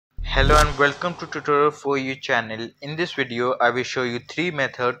Hello and welcome to tutorial for you channel. In this video I will show you 3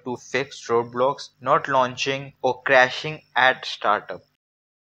 methods to fix Roblox not launching or crashing at startup.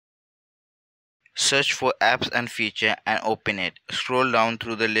 Search for apps and feature and open it. Scroll down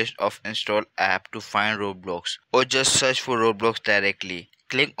through the list of installed app to find Roblox, or just search for Roblox directly.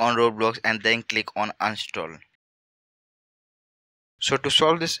 Click on Roblox and then click on uninstall. So to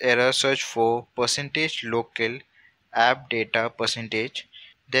solve this error, search for %local app data %.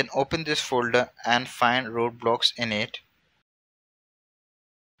 Then open this folder and find Roblox in it.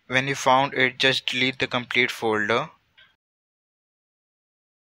 When you found it, just delete the complete folder.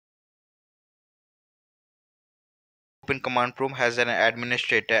 Open command prompt as an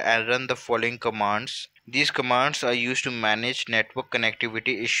administrator and run the following commands. These commands are used to manage network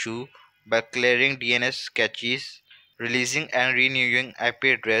connectivity issue by clearing DNS caches, releasing and renewing IP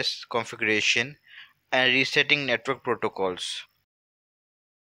address configuration, and resetting network protocols.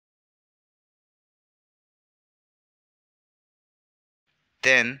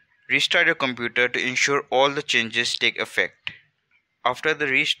 Then restart your computer to ensure all the changes take effect. After the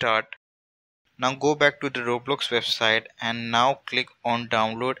restart, now go back to the Roblox website and now click on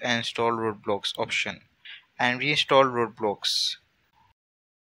download and install Roblox option and reinstall Roblox.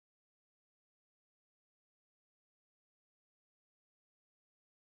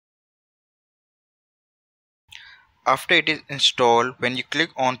 After it is installed, when you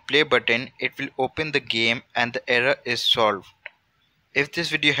click on play button, it will open the game and the error is solved. If this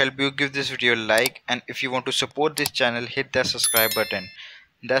video helped you, give this video a like, and if you want to support this channel, hit that subscribe button.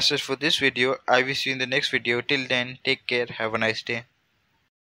 That's it for this video. I will see you in the next video. Till then, take care. Have a nice day.